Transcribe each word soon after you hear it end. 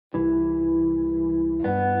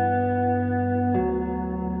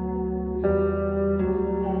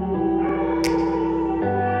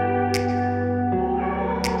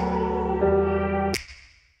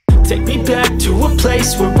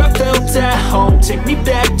place where I felt at home. Take me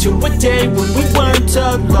back to a day when we weren't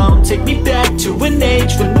alone. Take me back to an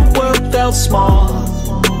age when the world felt small,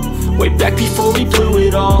 way back before we blew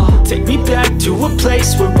it all. Take me back to a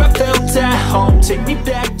place where I felt at home. Take me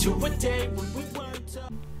back to a day when we weren't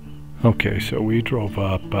alone. Okay, so we drove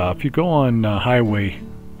up. If you go on Highway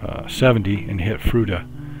 70 and hit Fruta,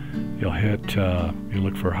 you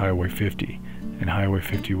look for Highway 50, and Highway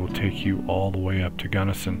 50 will take you all the way up to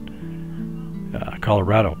Gunnison,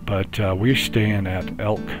 Colorado. But we're staying at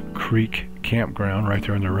Elk Creek Campground right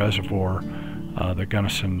there in the reservoir. The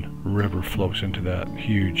Gunnison River flows into that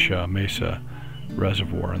huge mesa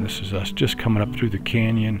reservoir, and this is us just coming up through the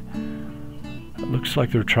canyon. It looks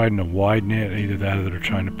like they're trying to widen it, either that or they're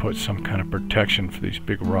trying to put some kind of protection for these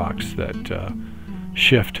big rocks that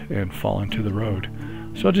shift and fall into the road.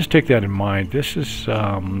 So I'll just take that in mind. This is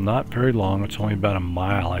not very long. It's only about a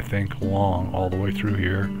mile, I think, long all the way through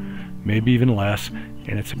here, maybe even less,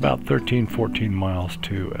 and it's about 13-14 miles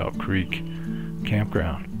to Elk Creek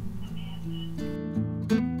Campground.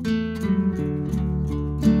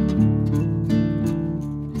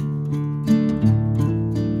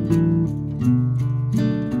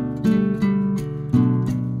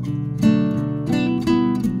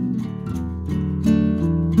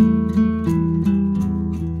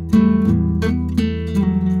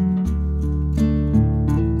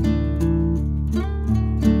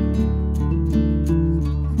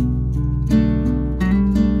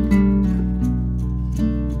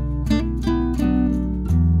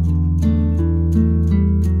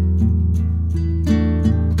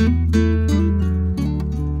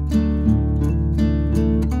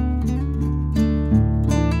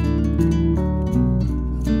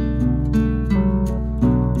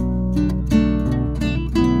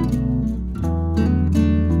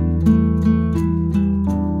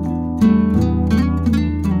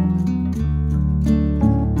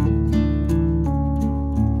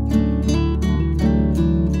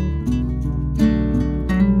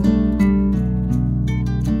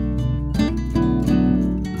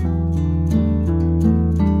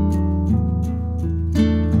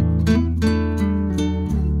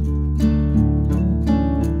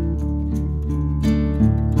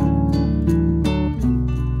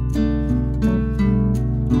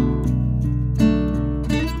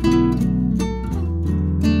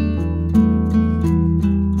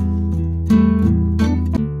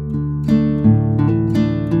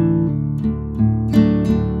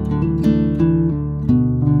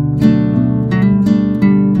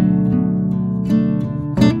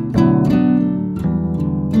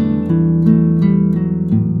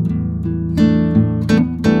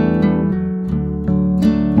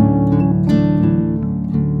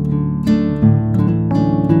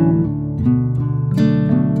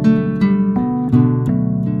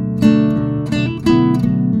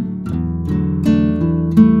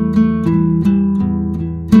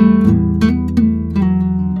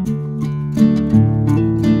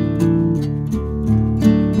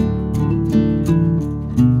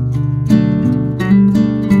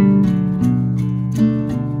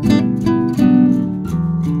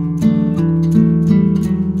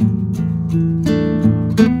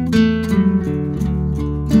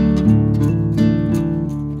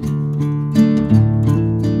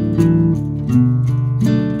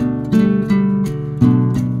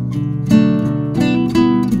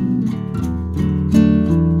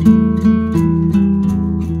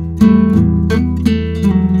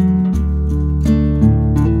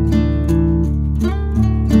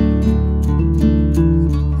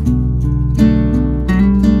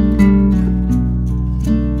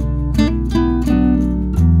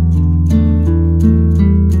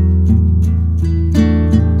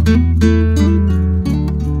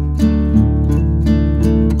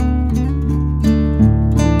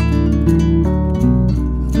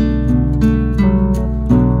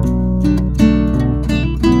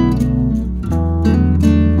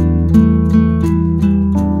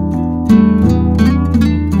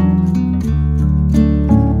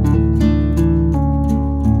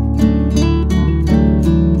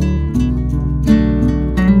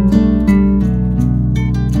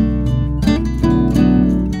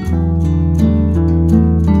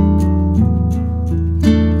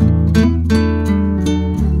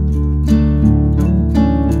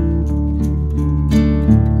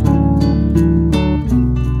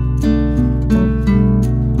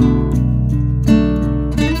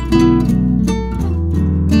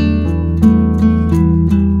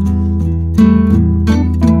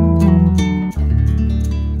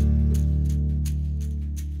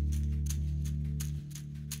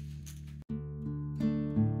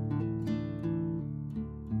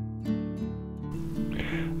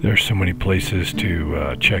 there's so many places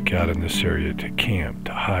to check out in this area, to camp,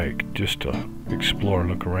 to hike, just to explore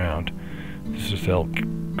and look around. This is Elk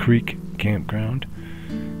Creek Campground,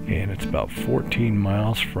 and it's about 14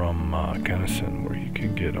 miles from Gunnison, where you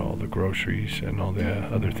can get all the groceries and all the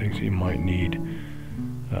other things that you might need.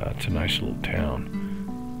 It's a nice little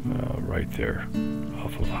town right there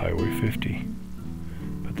off of Highway 50.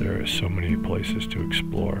 But there are so many places to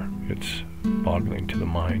explore. It's boggling to the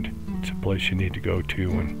mind. It's a place you need to go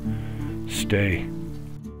to and stay.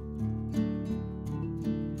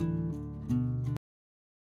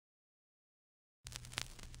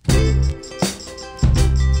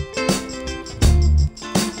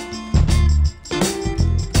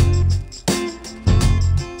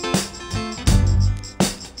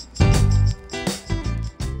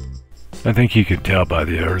 I think you could tell by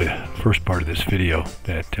the first part of this video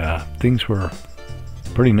that things were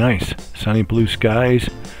pretty nice. Sunny blue skies,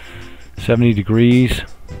 70 degrees,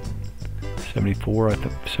 74,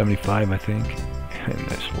 75 I think. And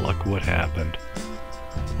just look what happened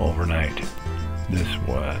overnight. This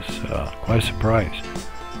was quite a surprise.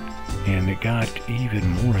 And it got even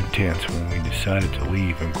more intense when we decided to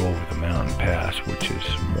leave and go over the mountain pass, which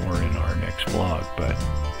is more in our next vlog. But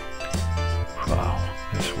wow,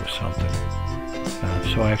 this was something.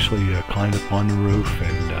 So I actually climbed up on the roof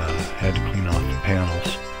and had to clean off the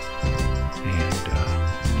panels, and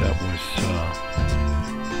that was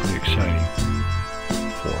pretty exciting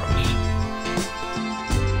for us.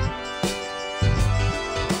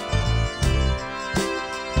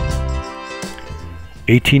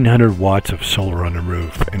 1,800 watts of solar on the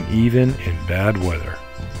roof, and even in bad weather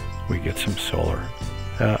we get some solar.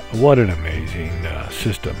 What an amazing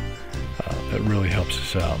system. That really helps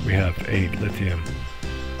us out. We have 8 lithium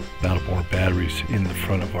battle-borne batteries in the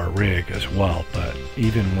front of our rig as well, but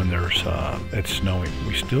even when it's snowing,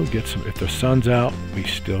 we still get some. If the sun's out, we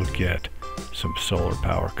still get some solar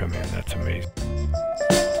power come in. That's amazing.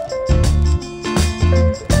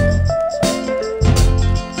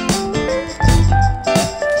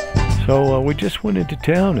 So we just went into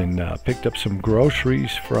town and picked up some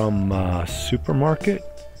groceries from supermarket.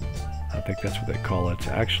 I think that's what they call it. It's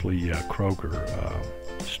actually a Kroger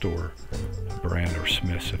store brand, or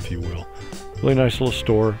Smith's if you will. Really nice little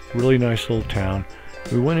store, really nice little town.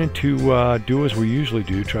 We went in to do as we usually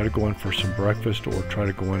do, try to go in for some breakfast or try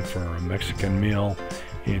to go in for a Mexican meal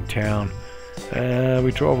in town.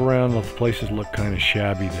 We drove around, the places looked kind of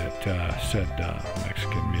shabby that said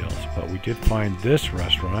Mexican meals, but we did find this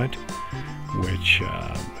restaurant, which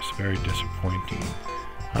was very disappointing.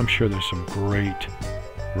 I'm sure there's some great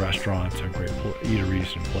restaurants and great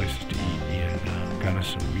eateries and places to eat in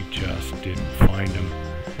Gunnison. We just didn't find them,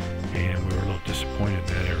 and we were a little disappointed in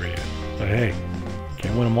that area. But hey,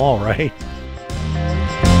 can't win them all, right?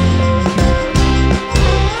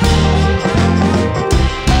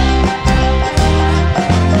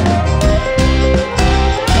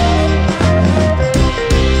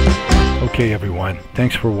 Okay everyone,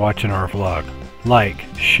 thanks for watching our vlog. Like,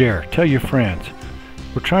 share, tell your friends.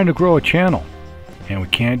 We're trying to grow a channel, and we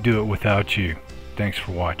can't do it without you. Thanks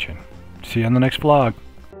for watching. See you on the next vlog.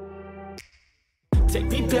 Take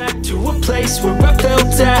me back to a place where I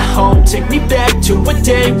felt at home. Take me back to a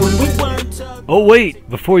day when we weren't alone. Oh wait,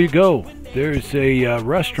 before you go, there's a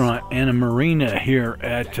restaurant and a marina here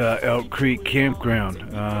at Elk Creek Campground.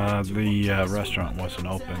 The restaurant wasn't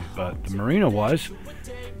open, but the marina was.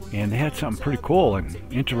 And they had something pretty cool and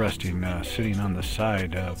interesting sitting on the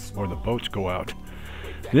side of where the boats go out.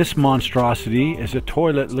 This monstrosity is a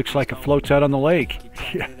toilet. Looks like it floats out on the lake.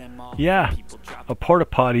 Yeah, a porta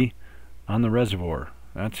potty on the reservoir.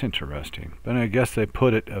 That's interesting. But I guess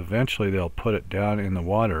eventually they'll put it down in the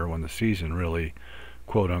water when the season really,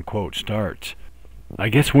 quote unquote, starts. I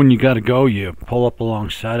guess when you got to go, you pull up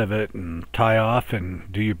alongside of it and tie off and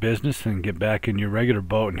do your business and get back in your regular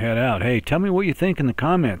boat and head out. Hey, tell me what you think in the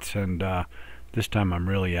comments, and this time I'm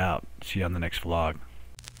really out. See you on the next vlog.